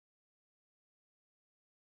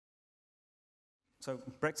So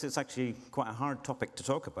Brexit's actually quite a hard topic to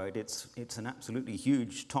talk about. It's an absolutely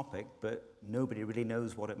huge topic, but nobody really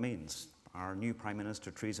knows what it means. Our new Prime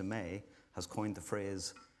Minister, Theresa May, has coined the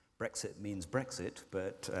phrase, Brexit means Brexit,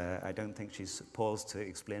 but I don't think she's paused to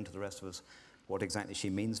explain to the rest of us what exactly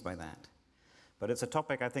she means by that. But it's a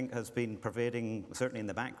topic I think has been pervading, certainly in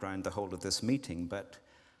the background, the whole of this meeting, but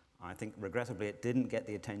I think, regrettably, it didn't get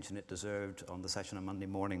the attention it deserved on the session on Monday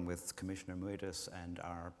morning with Commissioner Maier and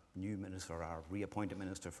our new minister, our reappointed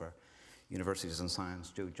Minister for Universities and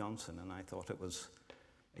Science, Joe Johnson, and I thought it was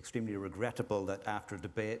extremely regrettable that after a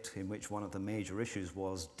debate in which one of the major issues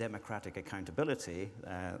was democratic accountability,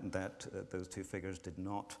 that those two figures did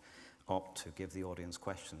not opt to give the audience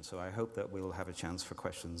questions. So I hope that we'll have a chance for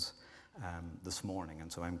questions this morning,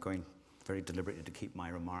 and so I'm going very deliberately to keep my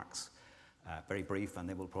remarks very brief, and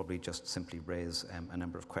they will probably just simply raise a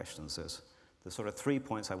number of questions. There's sort of 3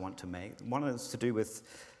 points I want to make. One is to do with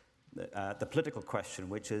the political question,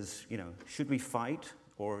 which is, you know, should we fight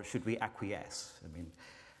or should we acquiesce?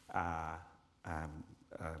 I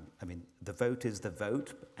mean, the vote is the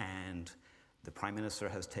vote, and the Prime Minister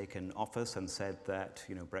has taken office and said that,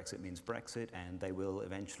 you know, Brexit means Brexit, and they will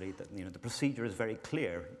eventually, you know, the procedure is very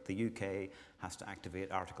clear. The UK has to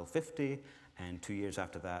activate Article 50, and 2 years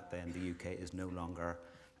after that, then the UK is no longer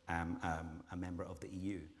a member of the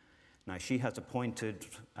EU. Now, she has appointed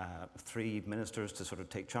 3 ministers to sort of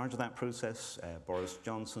take charge of that process, Boris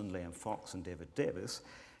Johnson, Liam Fox, and David Davis,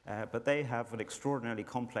 but they have an extraordinarily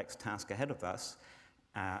complex task ahead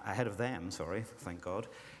of them, sorry, thank God.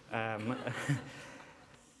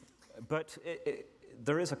 But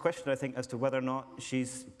there is a question, I think, as to whether or not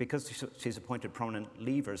because she's appointed prominent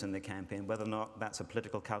leavers in the campaign, whether or not that's a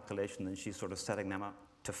political calculation and she's sort of setting them up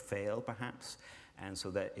to fail, perhaps, and so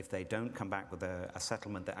that if they don't come back with a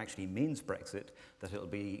settlement that actually means Brexit, that it'll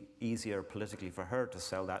be easier politically for her to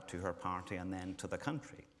sell that to her party and then to the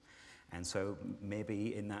country. And so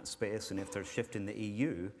maybe in that space, and if there's a shift in the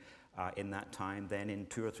EU, in that time, then in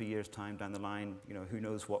 2 or 3 years' time down the line, you know, who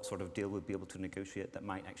knows what sort of deal we'll be able to negotiate that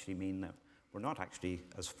might actually mean that we're not actually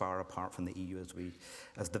as far apart from the EU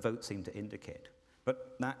as the vote seemed to indicate.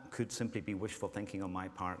 But that could simply be wishful thinking on my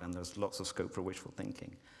part, and there's lots of scope for wishful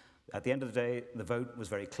thinking. At the end of the day, the vote was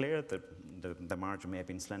very clear. The margin may have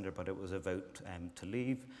been slender, but it was a vote to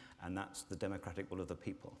leave, and that's the democratic will of the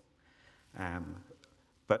people.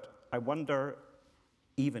 But I wonder,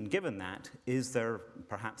 even given that, is there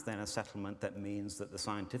perhaps then a settlement that means that the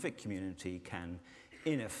scientific community can,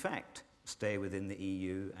 in effect, stay within the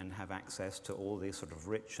EU and have access to all these sort of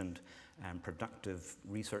rich and productive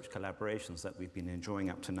research collaborations that we've been enjoying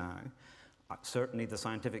up to now? Certainly the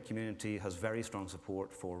scientific community has very strong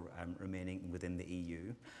support for remaining within the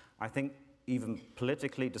EU. I think even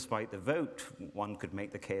politically, despite the vote, one could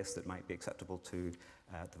make the case that might be acceptable to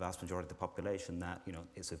the vast majority of the population that, you know,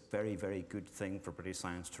 it's a very, very good thing for British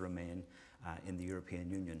science to remain in the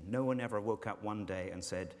European Union. No one ever woke up one day and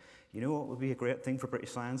said, you know what would be a great thing for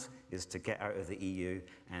British science is to get out of the EU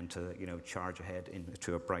and to, you know, charge ahead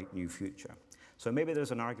into a bright new future. So maybe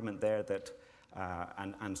there's an argument there that,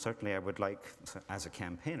 and certainly I would like, as a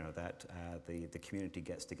campaigner, that the community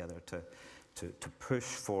gets together to push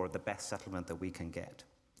for the best settlement that we can get.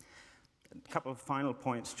 A couple of final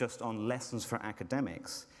points just on lessons for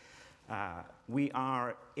academics. We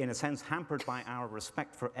are, in a sense, hampered by our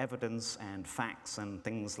respect for evidence and facts and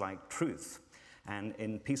things like truth. And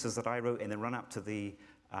in pieces that I wrote in the run-up to the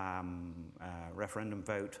referendum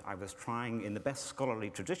vote, I was trying, in the best scholarly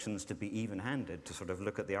traditions, to be even-handed, to sort of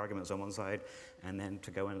look at the arguments on one side and then to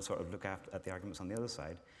go in and sort of look at the arguments on the other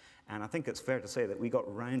side. And I think it's fair to say that we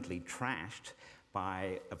got roundly trashed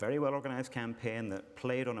by a very well-organized campaign that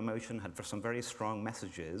played on emotion, had some very strong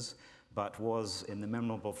messages, but was, in the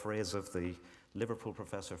memorable phrase of the Liverpool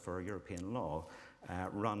professor for European law,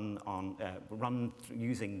 run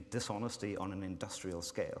using dishonesty on an industrial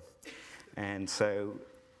scale. And so,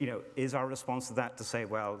 you know, is our response to that to say,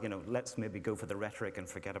 well, you know, let's maybe go for the rhetoric and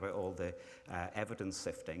forget about all the evidence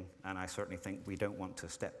sifting? And I certainly think we don't want to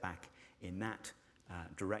step back in that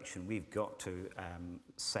direction. We've got to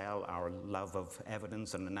sell our love of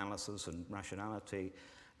evidence and analysis and rationality,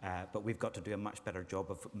 but we've got to do a much better job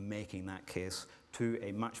of making that case to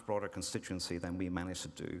a much broader constituency than we managed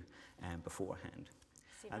to do beforehand.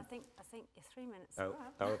 Stephen, I think your 3 minutes are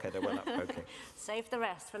up. Oh, okay, they're well up, okay. Save the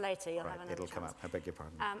rest for later, you'll have another it'll chance. come up, I beg your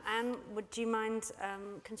pardon. Anne, would you mind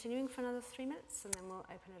continuing for another 3 minutes, and then we'll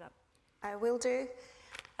open it up? I will do.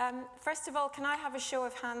 First of all, can I have a show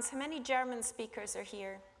of hands? How many German speakers are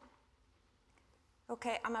here?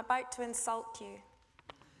 Okay, I'm about to insult you.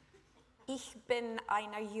 Ich bin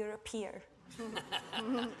eine Europäer.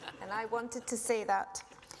 And I wanted to say that.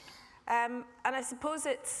 And I suppose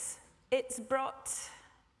it's brought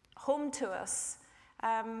home to us,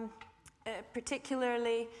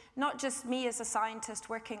 particularly not just me as a scientist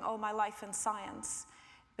working all my life in science,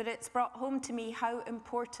 but it's brought home to me how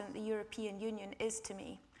important the European Union is to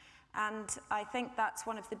me. And I think that's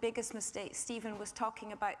one of the biggest mistakes. Stephen was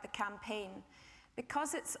talking about the campaign.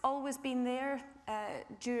 Because it's always been there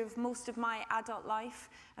during most of my adult life,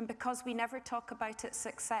 and because we never talk about its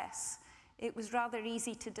success, it was rather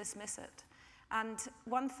easy to dismiss it. And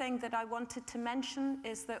one thing that I wanted to mention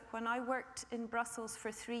is that when I worked in Brussels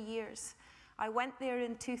for 3 years, I went there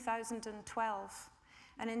in 2012.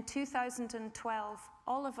 And in 2012,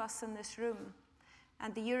 all of us in this room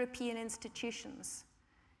and the European institutions,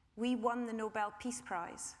 we won the Nobel Peace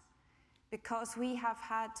Prize because we have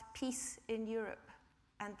had peace in Europe,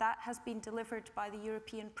 and that has been delivered by the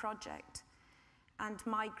European project. And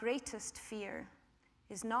my greatest fear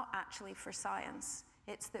is not actually for science,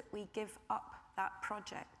 it's that we give up that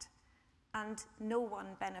project, and no one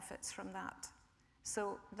benefits from that.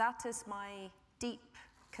 So that is my deep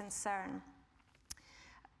concern.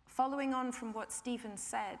 Following on from what Stephen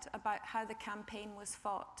said about how the campaign was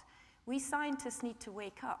fought, we scientists need to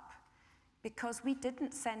wake up, because we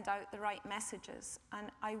didn't send out the right messages, and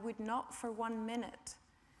I would not for 1 minute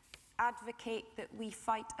advocate that we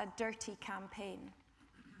fight a dirty campaign.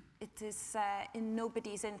 It is in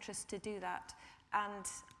nobody's interest to do that, and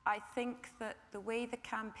I think that the way the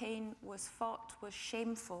campaign was fought was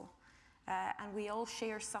shameful, and we all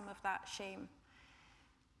share some of that shame.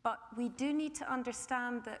 But we do need to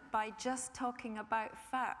understand that by just talking about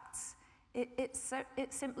facts, it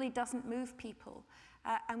simply doesn't move people.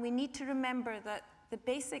 And we need to remember that the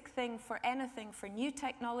basic thing for anything, for new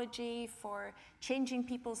technology, for changing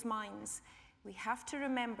people's minds, we have to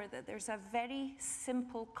remember that there's a very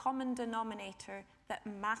simple common denominator that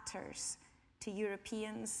matters to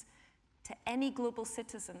Europeans, to any global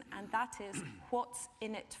citizen, and that is, what's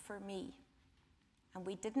in it for me? And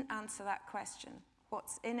we didn't answer that question.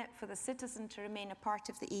 What's in it for the citizen to remain a part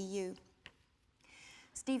of the EU?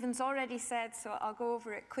 Stephen's already said, so I'll go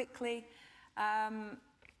over it quickly.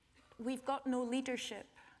 We've got no leadership.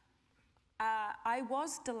 I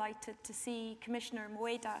was delighted to see Commissioner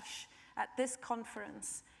Moedas at this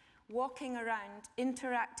conference, walking around,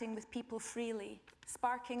 interacting with people freely,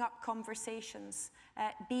 sparking up conversations,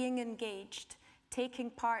 being engaged, taking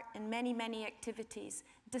part in many, many activities,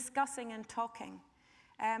 discussing and talking.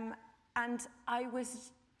 And I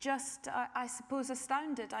was just, I suppose,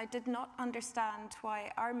 astounded. I did not understand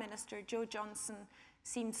why our Minister, Jo Johnson,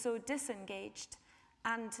 seemed so disengaged.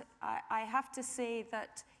 And I have to say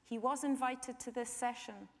that he was invited to this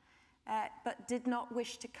session, but did not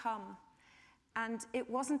wish to come. And it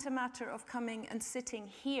wasn't a matter of coming and sitting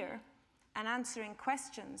here and answering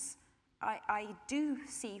questions. I do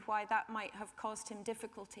see why that might have caused him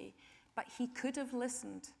difficulty, but he could have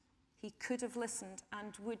listened. He could have listened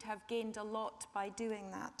and would have gained a lot by doing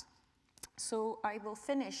that. So I will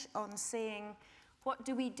finish on saying, what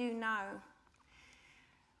do we do now?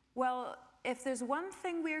 Well, if there's one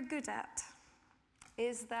thing we're good at,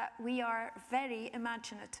 is that we are very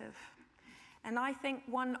imaginative. And I think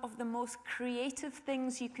one of the most creative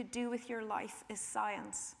things you could do with your life is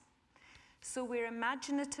science. So we're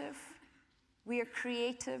imaginative, we are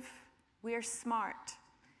creative, we are smart.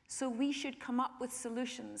 So we should come up with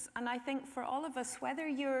solutions. And I think for all of us, whether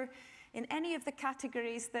you're in any of the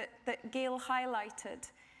categories that Gail highlighted,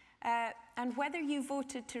 and whether you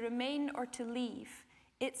voted to remain or to leave,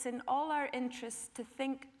 it's in all our interests to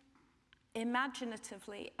think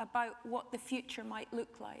imaginatively about what the future might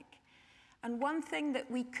look like. And one thing that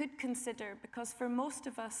we could consider, because for most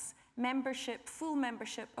of us, membership, full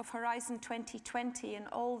membership of Horizon 2020 and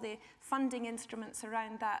all the funding instruments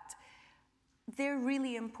around that, they're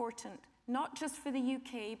really important, not just for the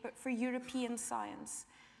UK, but for European science.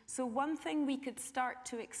 So one thing we could start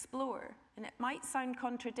to explore, and it might sound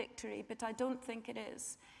contradictory, but I don't think it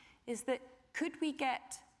is that could we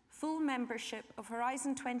get full membership of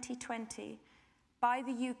Horizon 2020 by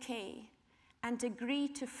the UK and agree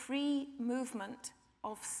to free movement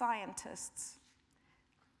of scientists?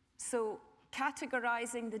 So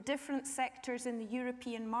categorizing the different sectors in the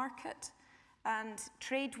European market, and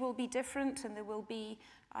trade will be different, and there will be,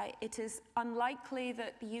 it is unlikely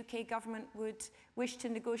that the UK government would wish to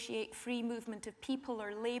negotiate free movement of people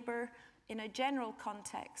or labour in a general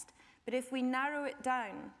context. But if we narrow it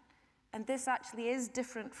down, and this actually is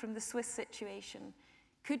different from the Swiss situation,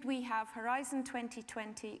 could we have Horizon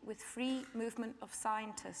 2020 with free movement of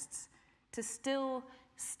scientists to still,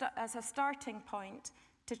 as a starting point,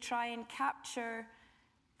 to try and capture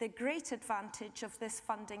the great advantage of this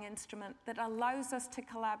funding instrument that allows us to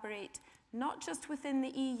collaborate not just within the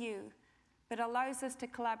EU, but allows us to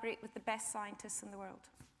collaborate with the best scientists in the world.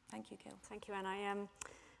 Thank you, Gail. Thank you, and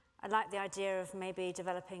I like the idea of maybe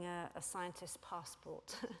developing a scientist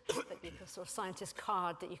passport, that you could, sort of scientist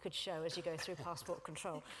card that you could show as you go through passport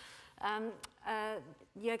control.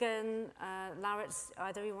 Juergen, Lauritz,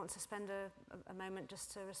 either of you want to spend a moment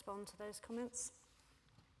just to respond to those comments?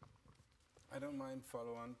 I don't mind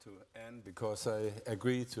follow on to Anne because I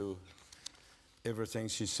agree to everything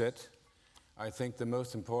she said. I think the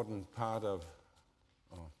most important part of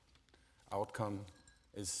outcome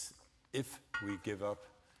is if we give up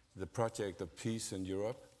the project of peace in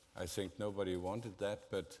Europe. I think nobody wanted that,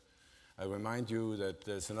 but I remind you that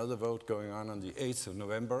there's another vote going on the 8th of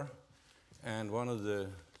November, and one of the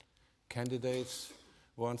candidates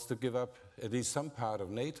wants to give up at least some part of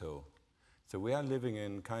NATO. So we are living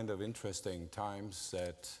in kind of interesting times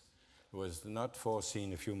that was not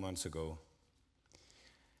foreseen a few months ago.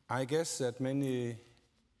 I guess that many,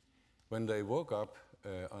 when they woke up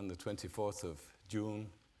on the 24th of June,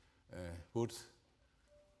 would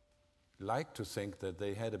like to think that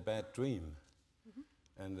they had a bad dream.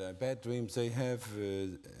 Mm-hmm. And bad dreams, they have a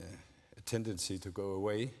tendency to go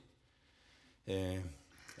away.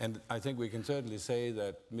 And I think we can certainly say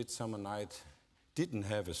that Midsummer Night didn't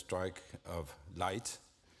have a strike of light,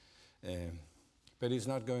 but it's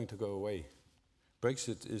not going to go away.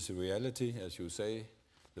 Brexit is a reality, as you say.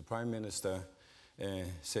 The Prime Minister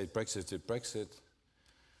said Brexit is Brexit.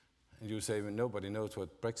 And you say, well, nobody knows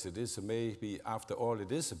what Brexit is, so maybe after all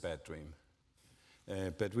it is a bad dream.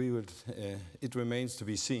 But it remains to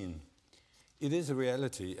be seen. It is a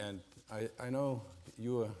reality, and I know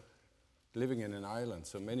you are living in an island,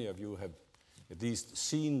 so many of you have at least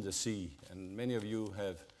seen the sea, and many of you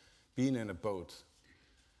have been in a boat.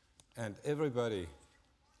 And everybody,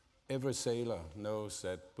 every sailor knows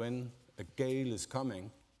that when a gale is coming,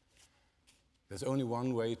 there's only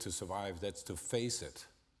one way to survive, that's to face it,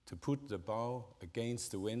 to put the bow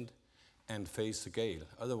against the wind and face the gale.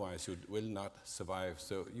 Otherwise, you will not survive.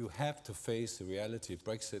 So you have to face the reality.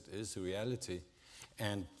 Brexit is a reality,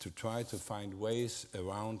 and to try to find ways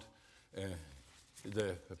around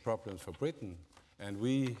the problems for Britain. And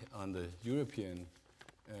we, on the European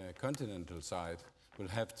continental side, will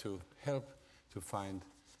have to help to find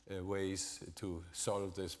ways to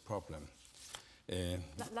solve this problem.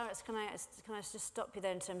 Lauritz, can I just stop you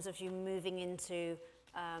there in terms of you moving into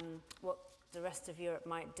what the rest of Europe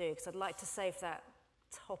might do? Because I'd like to save that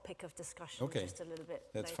topic of discussion just a little bit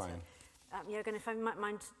That's later. fine. Juergen, if I might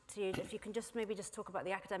mind to you, if you can just maybe just talk about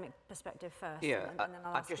the academic perspective first. Yeah, and then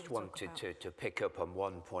I'll I ask you just to talk wanted to pick up on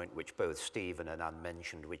one point which both Stephen and Anne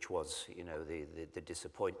mentioned, which was, you know, the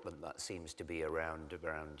disappointment that seems to be around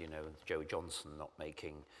you know, Jo Johnson not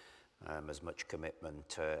making as much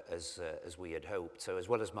commitment as we had hoped. So as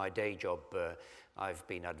well as my day job, I've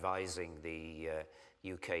been advising the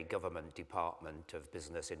UK Government Department of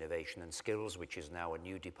Business, Innovation and Skills, which is now a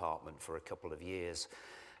new department for a couple of years.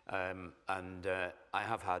 And I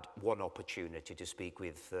have had one opportunity to speak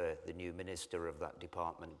with the new minister of that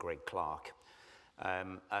department, Greg Clark.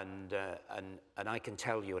 And I can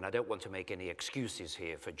tell you, and I don't want to make any excuses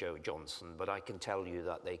here for Jo Johnson, but I can tell you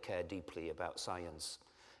that they care deeply about science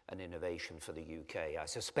and innovation for the UK. I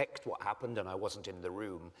suspect what happened, and I wasn't in the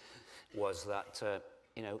room, was that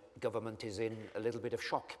you know, government is in a little bit of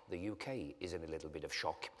shock. The UK is in a little bit of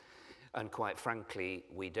shock. And quite frankly,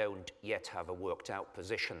 we don't yet have a worked out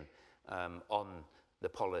position on the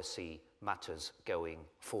policy matters going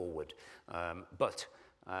forward. But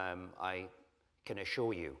I can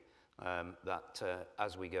assure you that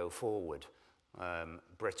as we go forward,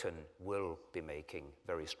 Britain will be making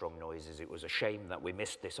very strong noises. It was a shame that we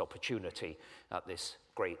missed this opportunity at this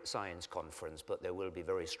great science conference, but there will be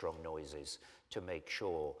very strong noises to make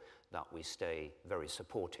sure that we stay very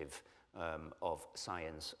supportive of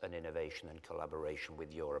science and innovation and collaboration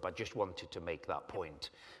with Europe. I just wanted to make that point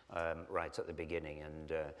right at the beginning,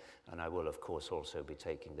 and I will of course also be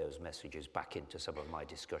taking those messages back into some of my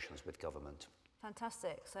discussions with government.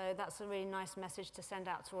 Fantastic. So that's a really nice message to send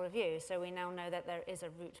out to all of you. So we now know that there is a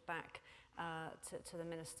route back to the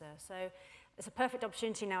minister. So it's a perfect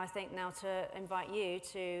opportunity now, I think, now to invite you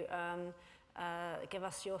to give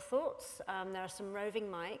us your thoughts. There are some roving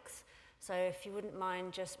mics. So if you wouldn't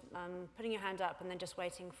mind just putting your hand up and then just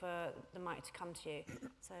waiting for the mic to come to you.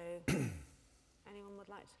 So anyone would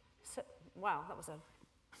like to? So, wow, that was a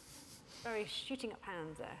very shooting up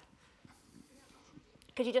hand there.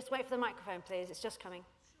 Could you just wait for the microphone, please? It's just coming.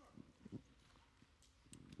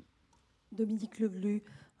 Dominique Leglu,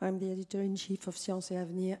 I'm the editor-in-chief of Science et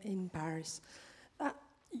Avenir in Paris.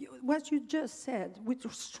 what you just said, which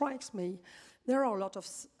strikes me, there are a lot of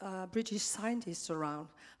British scientists around.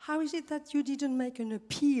 How is it that you didn't make an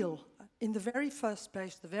appeal in the very first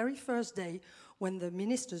place, the very first day when the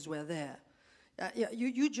ministers were there?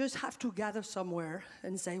 You just have to gather somewhere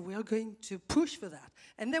and say, we're going to push for that.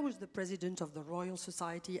 And there was the president of the Royal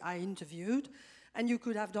Society I interviewed, and you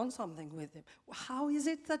could have done something with him. How is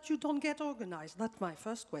it that you don't get organized? That's my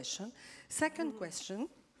first question. Second question,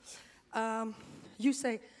 you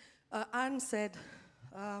say, Anne said,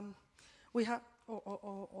 we have,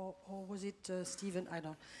 or was it Stephen?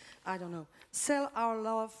 I don't know. Sell our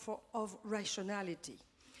love of rationality.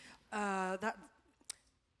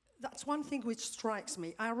 That's one thing which strikes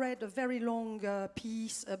me. I read a very long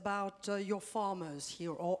piece about your farmers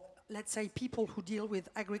here, or let's say people who deal with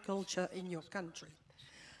agriculture in your country.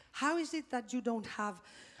 How is it that you don't have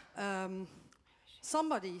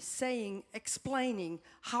somebody explaining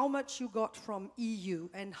how much you got from EU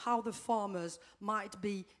and how the farmers might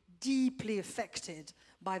be deeply affected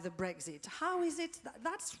by the Brexit? How is it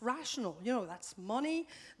that's rational? You know, that's money,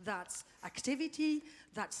 that's activity,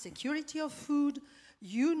 that's security of food.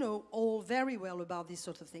 You know all very well about these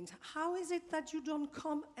sort of things. How is it that you don't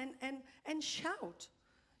come and shout?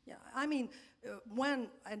 Yeah, I mean,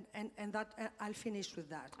 I'll finish with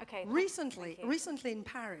that. Okay. Recently in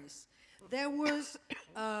Paris, there was,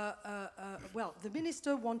 well, the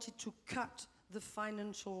minister wanted to cut the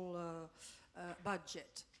financial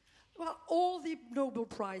budget. Well, all the Nobel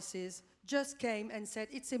Prizes just came and said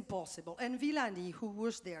it's impossible. And Villani, who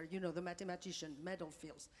was there, you know, the mathematician, medal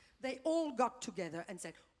fields, they all got together and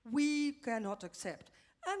said, we cannot accept.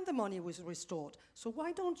 And the money was restored. So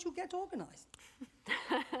why don't you get organized?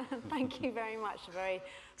 Thank you very much. A very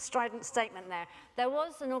strident statement there. There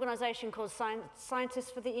was an organization called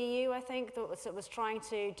Scientists for the EU, I think, that was trying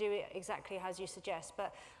to do it exactly as you suggest.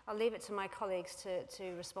 But I'll leave it to my colleagues to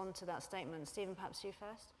respond to that statement. Stephen, perhaps you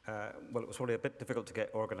first? Well, it was probably a bit difficult to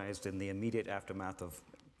get organized in the immediate aftermath of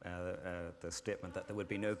the statement that there would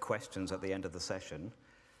be no questions at the end of the session.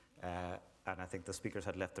 And I think the speakers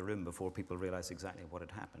had left the room before people realized exactly what had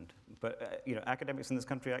happened. But, you know, academics in this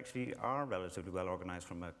country actually are relatively well organized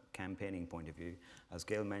from a campaigning point of view. As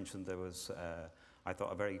Gail mentioned, there was, I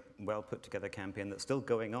thought, a very well put together campaign that's still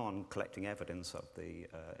going on, collecting evidence of the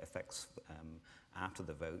effects after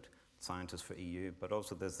the vote, Scientists for EU. But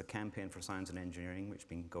also there's the Campaign for Science and Engineering, which has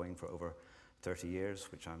been going for over 30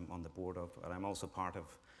 years, which I'm on the board of. And I'm also part of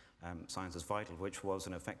Science is Vital, which was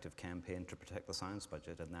an effective campaign to protect the science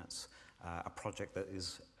budget, and that's a project that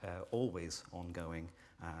is always ongoing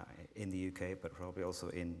in the UK, but probably also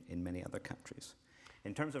in many other countries.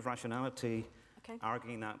 In terms of rationality,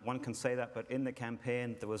 arguing that one can say that, but in the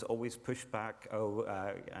campaign there was always pushback.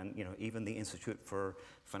 And you know, even the Institute for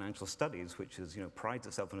Financial Studies, which is, you know, prides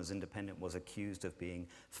itself on as independent, was accused of being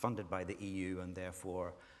funded by the EU, and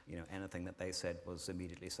therefore, you know, anything that they said was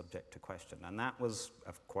immediately subject to question. And that was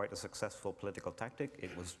quite a successful political tactic.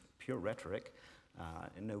 It was pure rhetoric,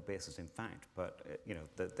 and no basis in fact. But you know,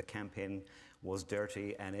 the campaign was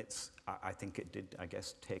dirty, and I think it did, I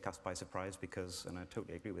guess, take us by surprise because, and I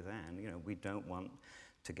totally agree with Anne, you know, we don't want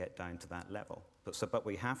to get down to that level. But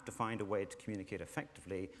we have to find a way to communicate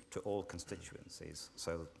effectively to all constituencies.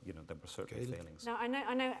 So, you know, there were certainly failings. Now, I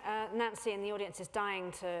know Nancy in the audience is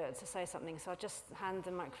dying to say something, so I'll just hand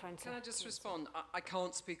the microphone to... Can I just respond? I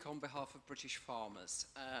can't speak on behalf of British farmers.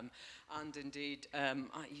 And indeed,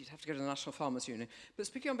 you'd have to go to the National Farmers Union. But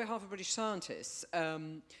speaking on behalf of British scientists,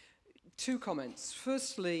 two comments.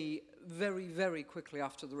 Firstly, very, very quickly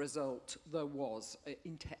after the result, there was,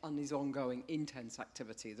 and is ongoing, intense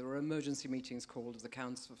activity. There were emergency meetings called of the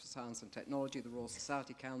Council for Science and Technology, the Royal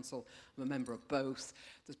Society Council. I'm a member of both.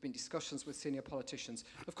 There's been discussions with senior politicians.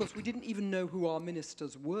 Of course, we didn't even know who our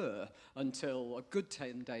ministers were until a good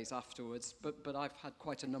 10 days afterwards, but I've had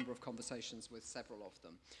quite a number of conversations with several of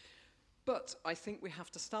them. But I think we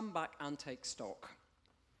have to stand back and take stock.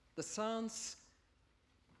 The science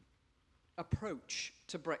approach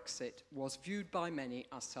to Brexit was viewed by many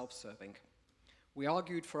as self-serving. We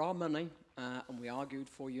argued for our money and we argued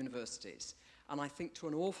for universities. And I think to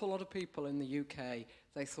an awful lot of people in the UK,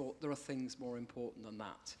 they thought there are things more important than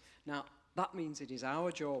that. Now, that means it is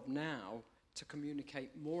our job now to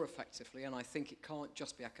communicate more effectively, and I think it can't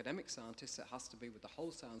just be academic scientists, it has to be with the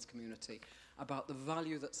whole science community, about the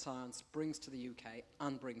value that science brings to the UK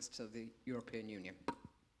and brings to the European Union.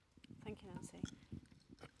 Thank you, Nancy.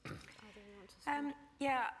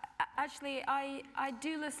 Yeah, actually, I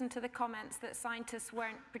do listen to the comments that scientists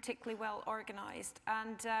weren't particularly well organised.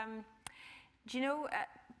 And do you know,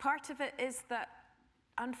 part of it is that,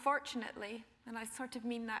 unfortunately, and I sort of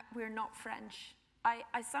mean that we're not French,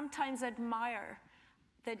 I sometimes admire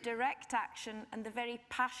the direct action and the very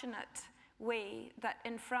passionate way that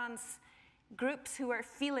in France, groups who are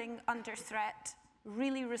feeling under threat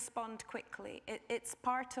really respond quickly. It's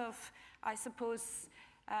part of, I suppose,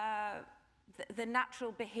 the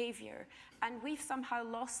natural behavior, and we've somehow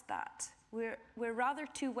lost that. We're rather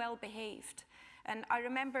too well behaved. And I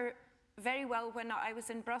remember very well when I was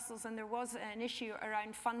in Brussels and there was an issue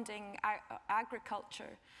around funding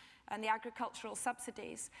agriculture and the agricultural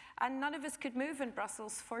subsidies. And none of us could move in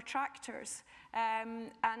Brussels for tractors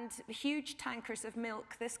and huge tankers of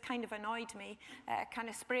milk. This kind of annoyed me, kind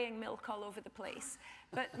of spraying milk all over the place.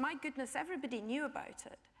 But my goodness, everybody knew about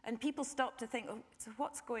it. And people stopped to think, oh, so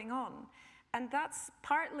what's going on? And that's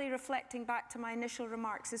partly reflecting back to my initial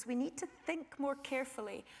remarks, is we need to think more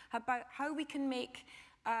carefully about how we can make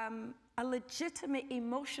a legitimate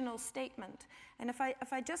emotional statement. And if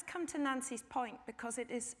I just come to Nancy's point, because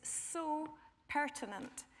it is so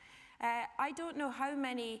pertinent, I don't know how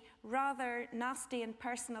many rather nasty and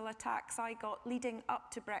personal attacks I got leading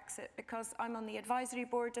up to Brexit, because I'm on the advisory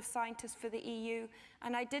board of scientists for the EU,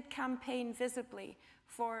 and I did campaign visibly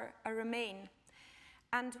for a Remain.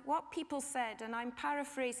 And what people said, and I'm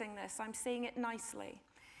paraphrasing this, I'm saying it nicely,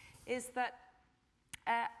 is that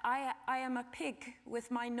I am a pig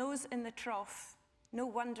with my nose in the trough. No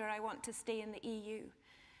wonder I want to stay in the EU.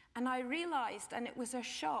 And I realized, and it was a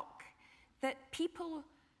shock, that people,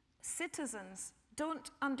 citizens,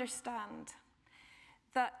 don't understand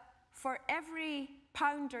that for every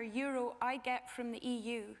pound or euro I get from the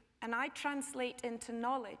EU, and I translate into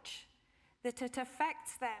knowledge, that it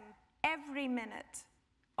affects them every minute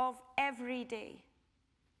of every day,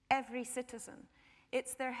 every citizen.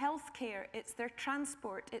 It's their health care, it's their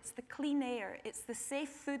transport, it's the clean air, it's the safe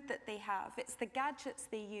food that they have, it's the gadgets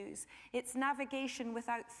they use, it's navigation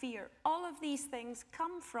without fear. All of these things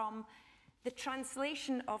come from the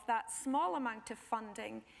translation of that small amount of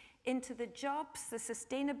funding into the jobs, the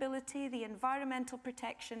sustainability, the environmental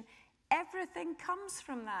protection. Everything comes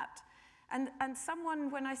from that. And someone,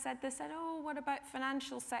 when I said this, said, oh, what about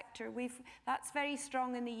financial sector? That's very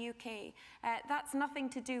strong in the UK. That's nothing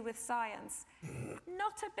to do with science.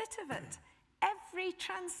 Not a bit of it. Every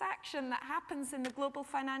transaction that happens in the global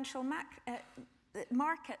financial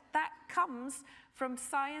market, that comes from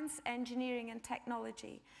science, engineering, and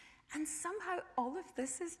technology. And somehow all of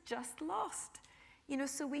this is just lost. You know,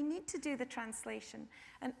 so we need to do the translation.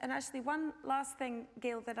 And actually, one last thing,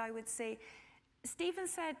 Gail, that I would say, Stephen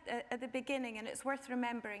said at the beginning, and it's worth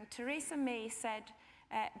remembering, Theresa May said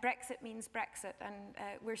Brexit means Brexit, and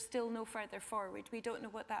we're still no further forward. We don't know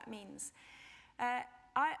what that means.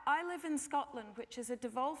 I live in Scotland, which is a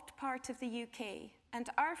devolved part of the UK, and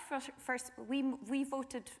our we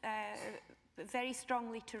voted very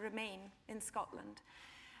strongly to remain in Scotland.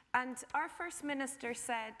 And our First Minister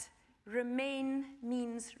said, Remain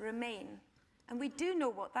means remain. And we do know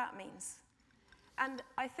what that means. And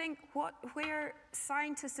I think where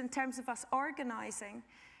scientists, in terms of us organising,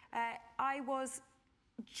 I was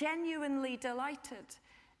genuinely delighted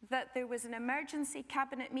that there was an emergency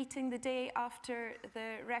cabinet meeting the day after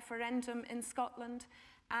the referendum in Scotland.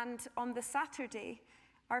 And on the Saturday,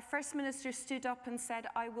 our First Minister stood up and said,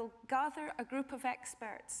 I will gather a group of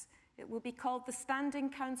experts. It will be called the Standing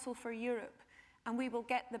Council for Europe. And we will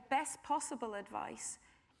get the best possible advice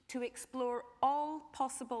to explore all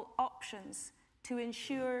possible options to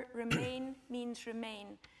ensure remain means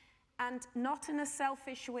remain, and not in a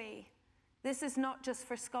selfish way. This is not just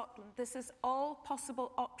for Scotland. This is all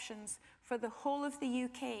possible options for the whole of the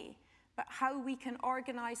UK, but how we can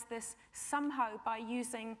organise this somehow by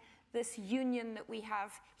using this union that we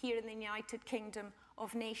have here in the United Kingdom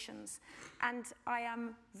of Nations. And I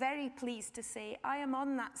am very pleased to say I am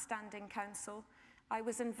on that standing council. I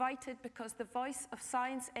was invited because the voice of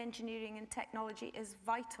science, engineering and technology is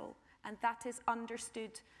vital, and that is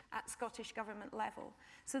understood at Scottish Government level.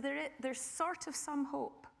 So there's sort of some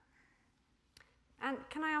hope. And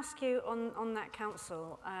can I ask you, on that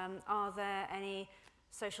council, are there any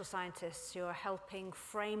social scientists who are helping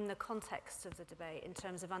frame the context of the debate in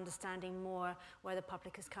terms of understanding more where the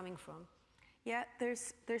public is coming from? Yeah,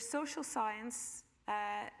 there's social science,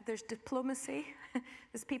 there's diplomacy,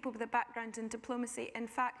 there's people with a background in diplomacy. In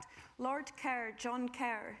fact, Lord Kerr, John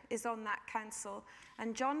Kerr, is on that council.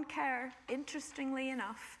 And John Kerr, interestingly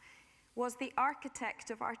enough, was the architect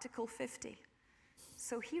of Article 50.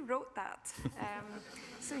 So he wrote that.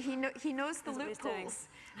 So he knows the loopholes.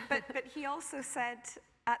 But he also said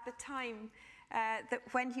at the time, that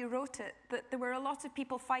when he wrote it, that there were a lot of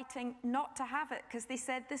people fighting not to have it because they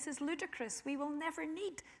said, this is ludicrous. We will never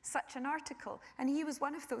need such an article. And he was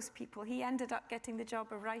one of those people. He ended up getting the job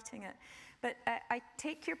of writing it. But I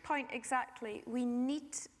take your point exactly. We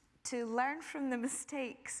need to learn from the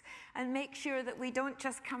mistakes and make sure that we don't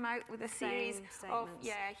just come out with a series of,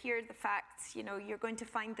 yeah, here are the facts, you know, you're going to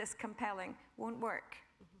find this compelling. Won't work.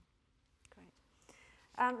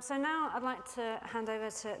 Great. So now I'd like to hand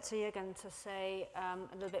over to Juergen to say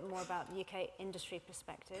a little bit more about the UK industry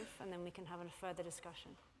perspective, and then we can have a further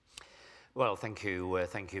discussion. Well, thank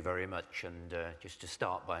you very much. And just to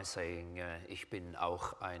start by saying, ich bin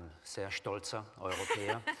auch ein sehr stolzer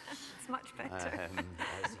Europäer. It's much better.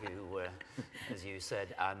 As you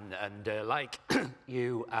said, and like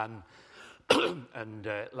you, and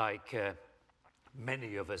like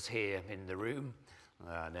many of us here in the room,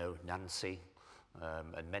 I know Nancy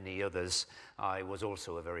and many others, I was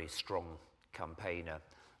also a very strong campaigner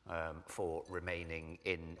for remaining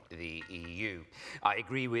in the EU. I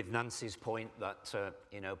agree with Nancy's point that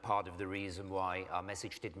you know, part of the reason why our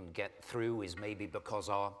message didn't get through is maybe because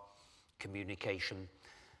our communication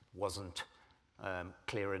wasn't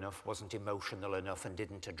clear enough, wasn't emotional enough, and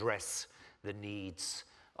didn't address the needs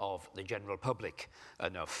of the general public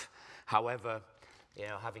enough. However, you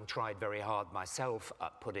know, having tried very hard myself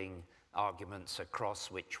at putting arguments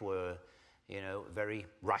across which were, you know, very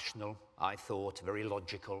rational, I thought, very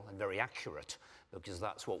logical and very accurate, because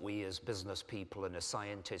that's what we as business people and as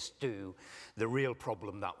scientists do. The real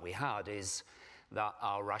problem that we had is that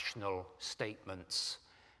our rational statements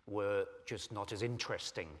were just not as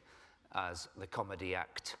interesting as the comedy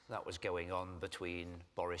act that was going on between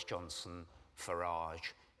Boris Johnson,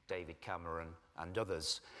 Farage, David Cameron and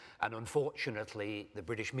others. And unfortunately, the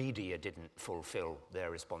British media didn't fulfill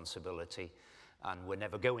their responsibility, and were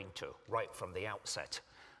never going to, right from the outset.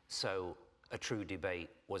 So a true debate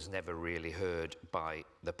was never really heard by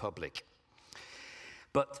the public.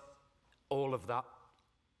 But all of that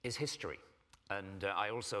is history. And I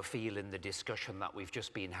also feel in the discussion that we've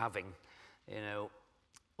just been having, you know,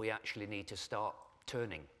 we actually need to start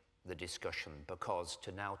turning the discussion, because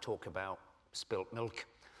to now talk about spilt milk,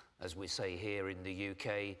 as we say here in the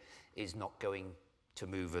UK, is not going to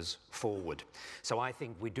move us forward. So I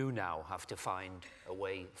think we do now have to find a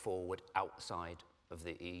way forward outside of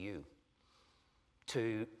the EU.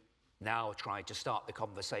 To now try to start the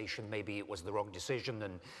conversation, maybe it was the wrong decision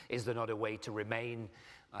and is there not a way to remain,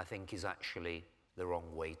 I think is actually the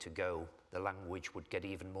wrong way to go. The language would get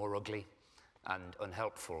even more ugly and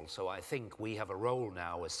unhelpful. So I think we have a role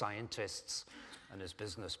now as scientists and as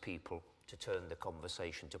business people to turn the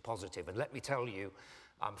conversation to positive. And let me tell you,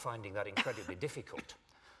 I'm finding that incredibly difficult,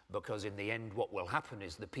 because in the end what will happen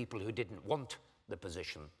is the people who didn't want the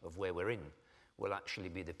position of where we're in will actually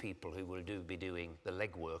be the people who will be doing the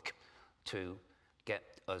legwork to get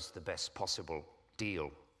us the best possible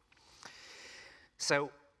deal.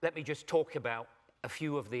 So let me just talk about a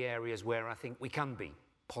few of the areas where I think we can be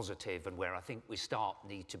positive and where I think we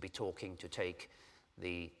need to be talking, to take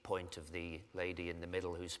the point of the lady in the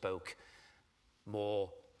middle who spoke, more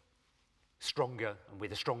stronger and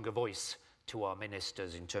with a stronger voice to our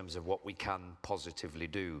ministers in terms of what we can positively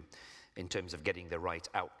do in terms of getting the right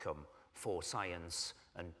outcome for science,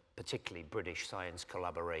 and particularly British science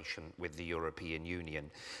collaboration with the European Union.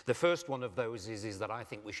 The first one of those is that I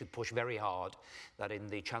think we should push very hard that in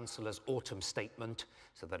the Chancellor's autumn statement,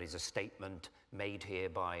 so that is a statement made here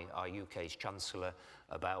by our UK's Chancellor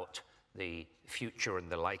about the future and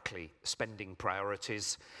the likely spending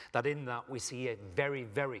priorities, that in that we see a very,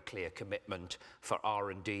 very clear commitment for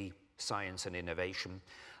R&D, science and innovation.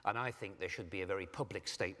 And I think there should be a very public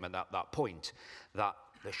statement at that point that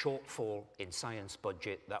the shortfall in science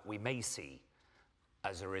budget that we may see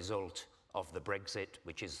as a result of the Brexit,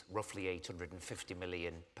 which is roughly £850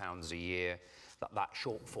 million a year, that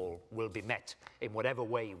shortfall will be met in whatever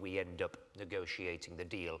way we end up negotiating the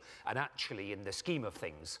deal. And actually, in the scheme of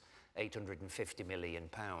things, £850 million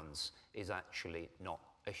is actually not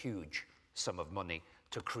a huge sum of money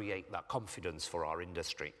to create that confidence for our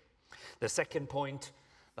industry. The second point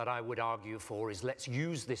that I would argue for is let's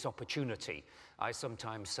use this opportunity. I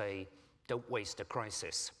sometimes say, don't waste a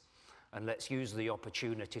crisis, and let's use the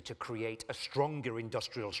opportunity to create a stronger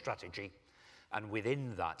industrial strategy, and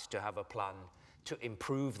within that to have a plan to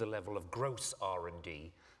improve the level of gross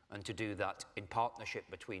R&D, and to do that in partnership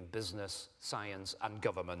between business, science and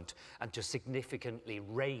government, and to significantly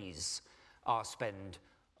raise our spend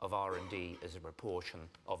of R&D as a proportion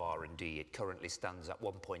of R&D. It currently stands at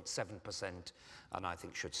 1.7%, and I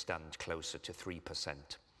think should stand closer to 3%.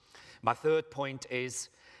 My third point is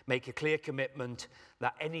make a clear commitment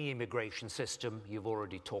that any immigration system, you've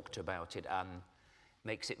already talked about it, Anne,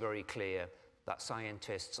 makes it very clear that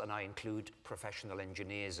scientists, and I include professional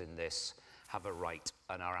engineers in this, have a right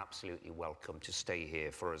and are absolutely welcome to stay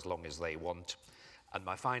here for as long as they want. And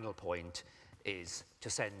my final point is to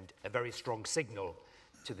send a very strong signal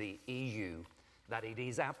to the EU that it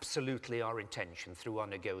is absolutely our intention through our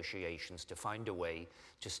negotiations to find a way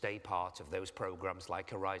to stay part of those programs like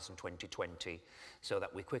Horizon 2020 so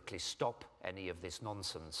that we quickly stop any of this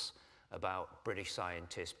nonsense about British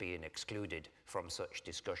scientists being excluded from such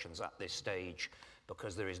discussions at this stage,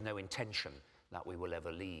 because there is no intention that we will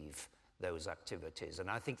ever leave those activities.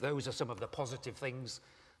 And I think those are some of the positive things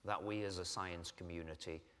that we as a science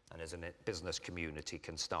community and as a business community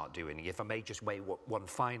can start doing. If I may just make one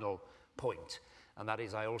final point, and that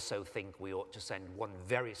is I also think we ought to send one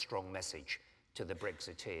very strong message to the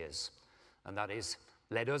Brexiteers, and that is,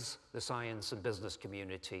 let us, the science and business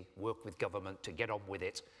community, work with government to get on with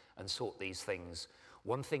it and sort these things.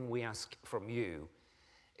 One thing we ask from you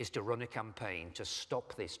is to run a campaign to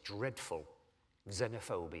stop this dreadful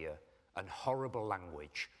xenophobia and horrible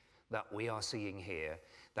language that we are seeing here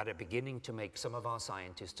that are beginning to make some of our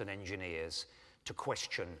scientists and engineers to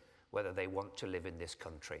question whether they want to live in this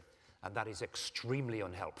country. And that is extremely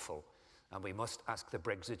unhelpful. And we must ask the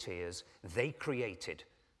Brexiteers, they created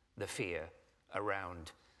the fear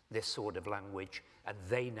around this sort of language, and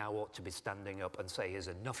they now ought to be standing up and say,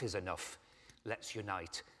 enough is enough. Let's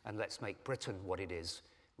unite and let's make Britain what it is,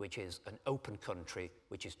 which is an open country,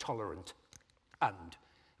 which is tolerant and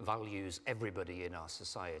values everybody in our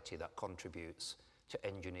society that contributes to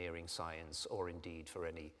engineering, science, or indeed for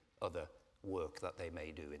any other work that they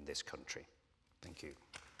may do in this country. Thank you.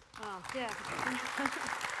 Oh, yeah.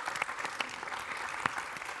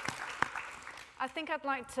 I think I'd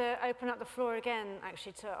like to open up the floor again,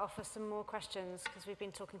 actually, to offer some more questions, because we've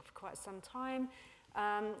been talking for quite some time.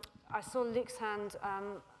 I saw Luke's hand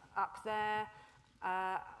up there,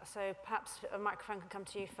 so perhaps a microphone can come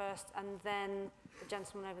to you first, and then the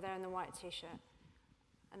gentleman over there in the white T-shirt,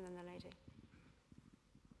 and then the lady.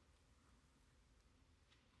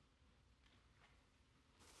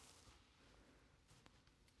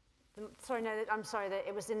 Sorry, no, I'm sorry, that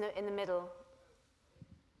it was in the middle.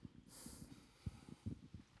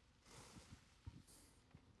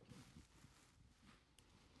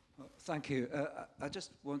 Well, thank you. I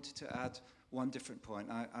just wanted to add one different point.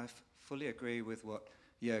 I fully agree with what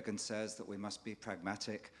Juergen says, that we must be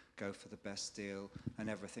pragmatic, go for the best deal and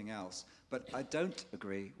everything else. But I don't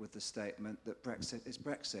agree with the statement that Brexit is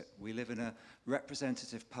Brexit. We live in a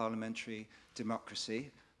representative parliamentary democracy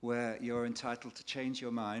where you're entitled to change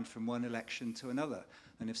your mind from one election to another.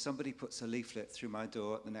 And if somebody puts a leaflet through my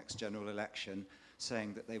door at the next general election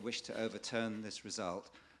saying that they wish to overturn this result,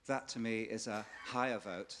 that to me is a higher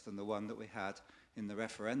vote than the one that we had in the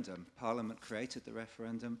referendum. Parliament created the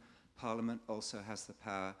referendum. Parliament also has the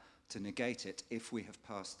power to negate it if we have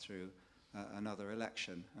passed through another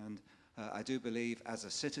election. And I do believe as a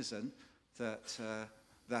citizen that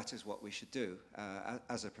that is what we should do.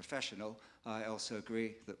 As a professional, I also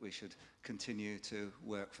agree that we should continue to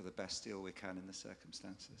work for the best deal we can in the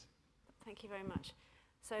circumstances. Thank you very much.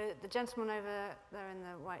 So the gentleman over there in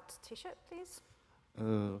the white T-shirt, please.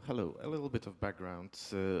 Hello, a little bit of background.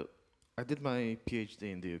 I did my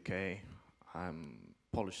PhD in the UK. I'm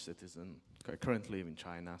a Polish citizen. I currently live in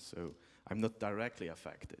China, so I'm not directly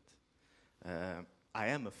affected. I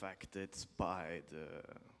am affected by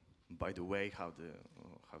the way how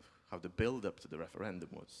the build-up to the referendum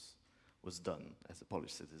was done as a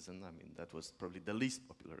Polish citizen. I mean, that was probably the least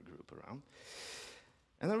popular group around.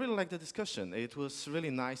 And I really liked the discussion. It was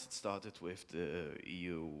really nice. It started with the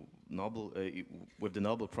with the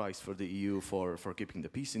Nobel Prize for the EU for keeping the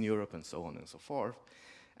peace in Europe and so on and so forth.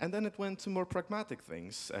 And then it went to more pragmatic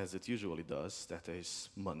things, as it usually does, that is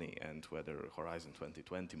money and whether Horizon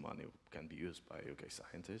 2020 money can be used by UK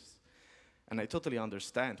scientists. And I totally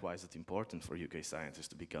understand why is it important for UK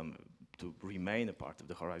scientists to remain a part of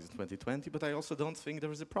the Horizon 2020, but I also don't think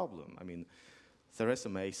there is a problem. I mean, Theresa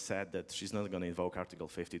May said that she's not going to invoke Article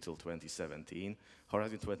 50 till 2017.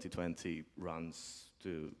 Horizon 2020 runs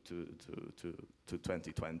to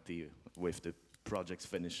 2020 with the projects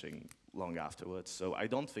finishing long afterwards. So I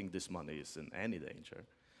don't think this money is in any danger.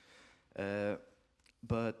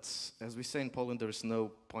 But as we say in Poland, there is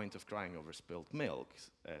no point of crying over spilled milk,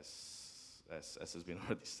 as has been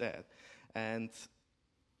already said. And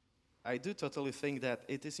I do totally think that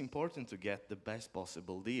it is important to get the best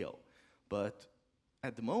possible deal. But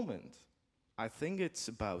at the moment, I think it's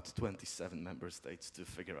about 27 member states to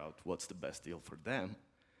figure out what's the best deal for them,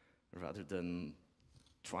 rather than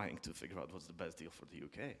trying to figure out what's the best deal for the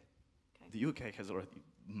UK. Okay. The UK has already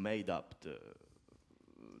made up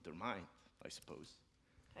their mind, I suppose.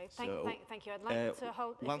 Okay, So, thank you. I'd like to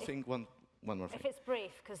hold... One more thing. If it's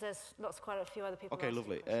brief, because there's quite a few other people. Okay,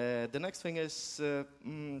 lovely. The next thing is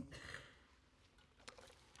the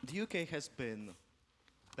UK has been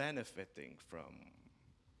benefiting from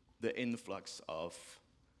the influx of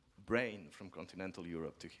brain from continental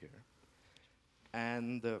Europe to here.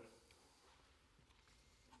 And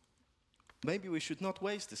maybe we should not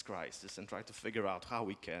waste this crisis and try to figure out how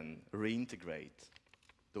we can reintegrate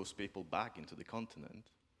those people back into the continent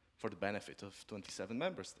for the benefit of 27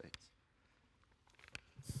 member states.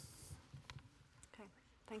 Okay,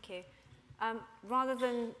 thank you. Rather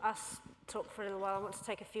than us talk for a little while, I want to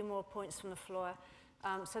take a few more points from the floor.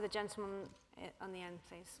 So the gentleman on the end,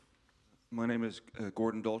 please. My name is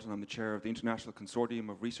Gordon Dalton. I'm the chair of the International Consortium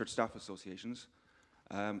of Research Staff Associations.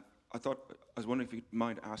 I was wondering if you'd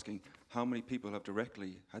mind asking how many people have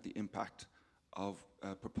directly had the impact of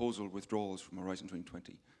proposal withdrawals from Horizon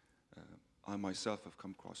 2020. I myself have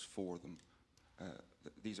come across 4 of them.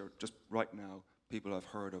 These are just right now people I've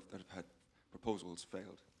heard of that have had proposals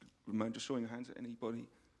failed. Would you mind just showing your hands at anybody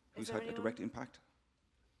who's had a direct impact?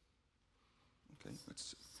 Okay,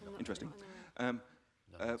 that's interesting.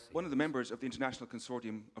 One of the members of the International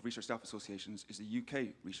Consortium of Research Staff Associations is the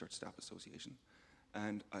UK Research Staff Association.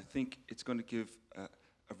 And I think it's going to give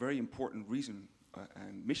a very important reason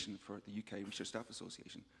and mission for the UK Research Staff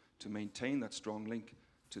Association to maintain that strong link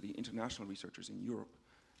to the international researchers in Europe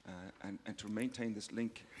and to maintain this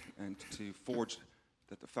link and to forge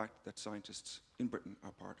the fact that scientists in Britain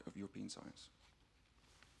are part of European science.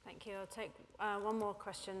 Thank you. I'll take one more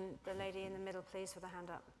question. The lady in the middle, please, with a hand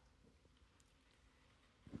up.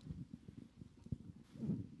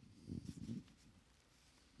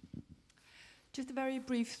 Just a very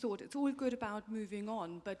brief thought. It's all good about moving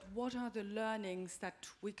on, but what are the learnings that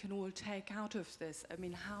we can all take out of this? I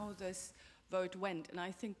mean, how this vote went, and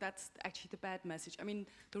I think that's actually the bad message. I mean,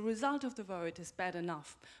 the result of the vote is bad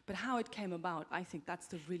enough, but how it came about, I think that's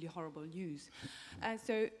the really horrible news.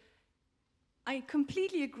 So I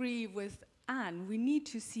completely agree with Anne. We need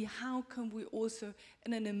to see how can we also,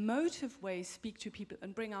 in an emotive way, speak to people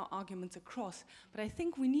and bring our arguments across. But I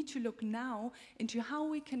think we need to look now into how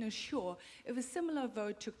we can assure, if a similar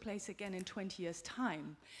vote took place again in 20 years'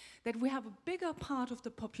 time, that we have a bigger part of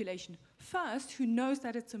the population, first, who knows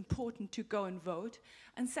that it's important to go and vote,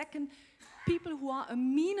 and second, people who are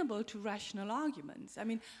amenable to rational arguments. I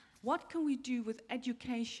mean, what can we do with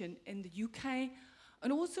education in the UK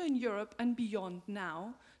and also in Europe and beyond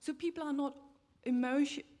now, so people are not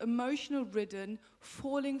emotional-ridden,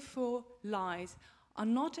 falling for lies, are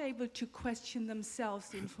not able to question themselves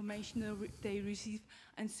the information they receive,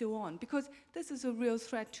 and so on. Because this is a real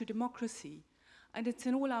threat to democracy. And it's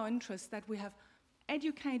in all our interests that we have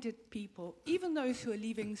educated people, even those who are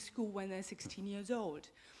leaving school when they're 16 years old,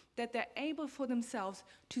 that they're able for themselves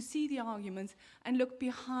to see the arguments and look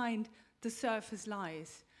behind the surface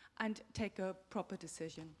lies and take a proper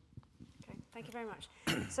decision. Okay, thank you very much.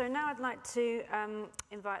 So now I'd like to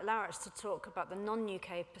invite Lauritz to talk about the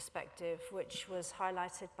non-UK perspective, which was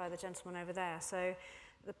highlighted by the gentleman over there. So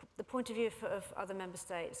the point of view of other member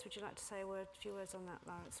states. Would you like to say a few words on that,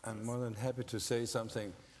 Lauritz? I'm more than happy to say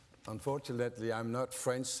something. Unfortunately, I'm not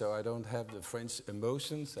French, so I don't have the French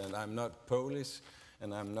emotions, and I'm not Polish,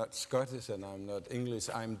 and I'm not Scottish, and I'm not English.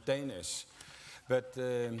 I'm Danish. But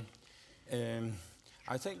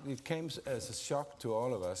I think it came as a shock to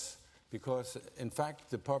all of us, because in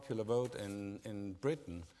fact the popular vote in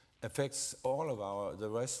Britain affects all of the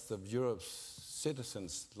rest of Europe's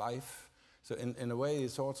citizens' life. So in a way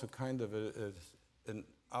it's also kind of an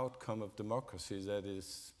outcome of democracy that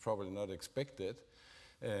is probably not expected.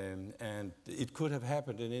 And it could have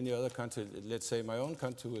happened in any other country. Let's say my own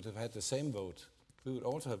country would have had the same vote. We would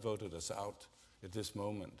also have voted us out at this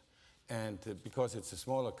moment. And because it's a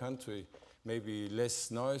smaller country, maybe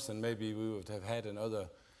less noise, and maybe we would have had another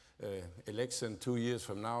election 2 years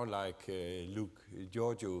from now, like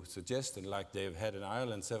Juergen suggested, like they've had in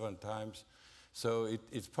Ireland several times. So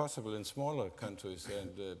it's possible in smaller countries,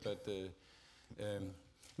 and but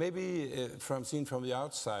maybe seen from the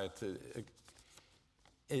outside,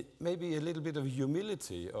 maybe a little bit of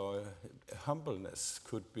humility or humbleness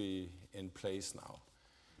could be in place now.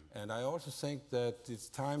 And I also think that it's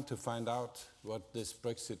time to find out what this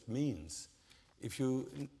Brexit means. If you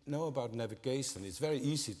know about navigation, it's very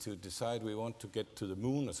easy to decide we want to get to the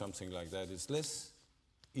moon or something like that. It's less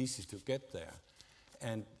easy to get there,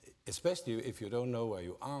 and especially if you don't know where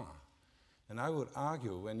you are. And I would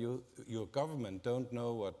argue when your government don't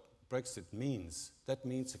know what Brexit means, that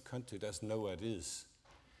means the country doesn't know where it is.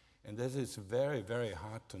 And this is very, very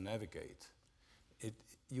hard to navigate.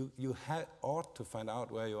 You ought to find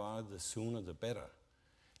out where you are, the sooner the better.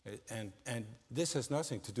 And this has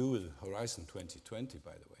nothing to do with Horizon 2020,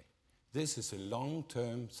 by the way. This is a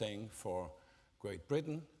long-term thing for Great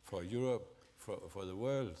Britain, for Europe, for the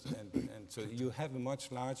world. And so you have a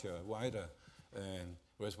much larger, wider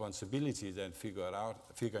responsibility than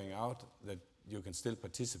figuring out that you can still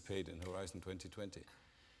participate in Horizon 2020.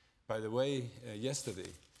 By the way, yesterday,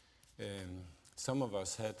 some of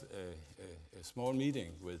us had a small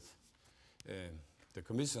meeting with the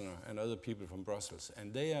commissioner and other people from Brussels,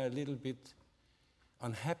 and they are a little bit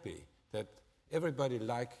unhappy that everybody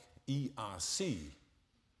like ERC,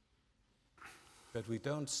 but we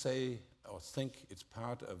don't say or think it's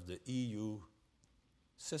part of the EU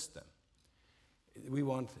system. We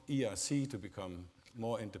want ERC to become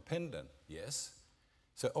more independent, yes.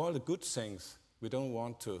 So all the good things we don't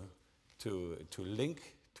want to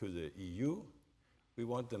link to the EU. We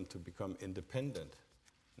want them to become independent,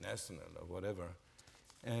 national or whatever.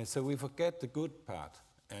 And so we forget the good part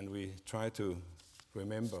and we try to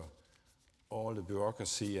remember all the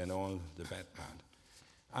bureaucracy and all the bad part.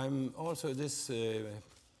 I'm also this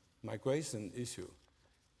migration issue.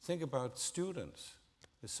 Think about students.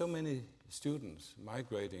 There's so many students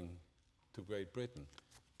migrating to Great Britain.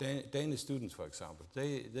 Danish students, for example,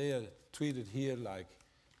 they are treated here like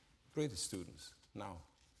British students now.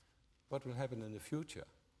 What will happen in the future?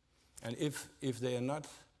 And if they are not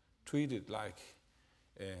treated like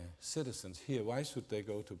citizens here, why should they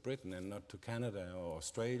go to Britain and not to Canada or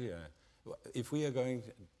Australia? If we are going,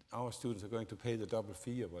 our students are going to pay the double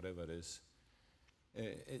fee or whatever it is.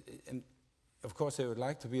 And of course they would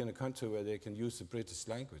like to be in a country where they can use the British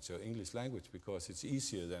language or English language because it's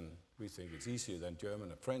easier than, we think it's easier than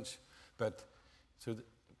German or French. But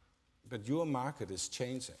your market is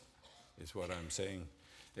changing, is what I'm saying.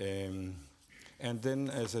 And then,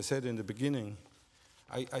 as I said in the beginning,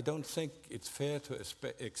 I don't think it's fair to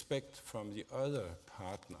expect from the other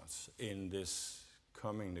partners in this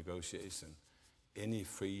coming negotiation any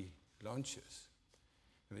free lunches.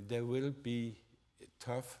 I mean, there will be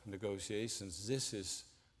tough negotiations. This is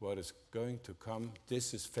what is going to come.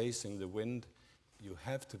 This is facing the wind. You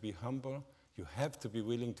have to be humble. You have to be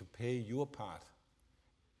willing to pay your part.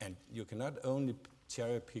 And you cannot only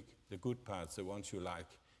cherry pick the good parts, the ones you like.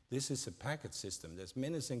 This is a package system. There's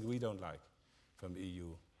many things we don't like from the EU.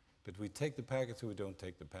 But we take the package or we don't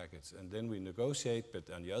take the package. And then we negotiate, but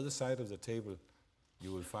on the other side of the table,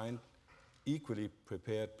 you will find equally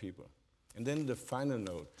prepared people. And then the final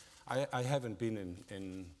note. I haven't been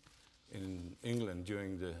in England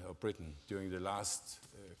or Britain during the last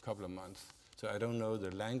couple of months, so I don't know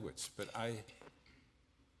the language. But I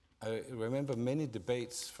remember many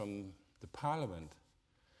debates from the Parliament,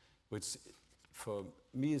 which for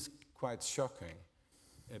me is quite shocking,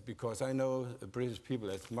 because I know the British people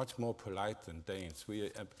are much more polite than Danes.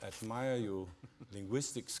 We admire your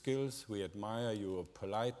linguistic skills, we admire your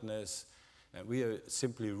politeness, and we are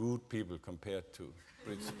simply rude people compared to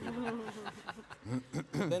British people.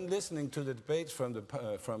 Then listening to the debates from the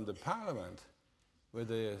Parliament, where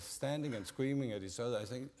they're standing and screaming at each other, I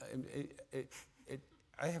think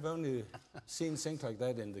I have only seen things like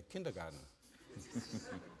that in the kindergarten.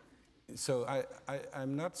 So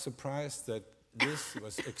I'm not surprised that this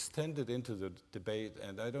was extended into the debate,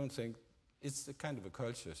 and I don't think it's the kind of a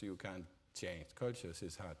culture so you can't change. Cultures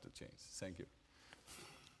is hard to change. Thank you.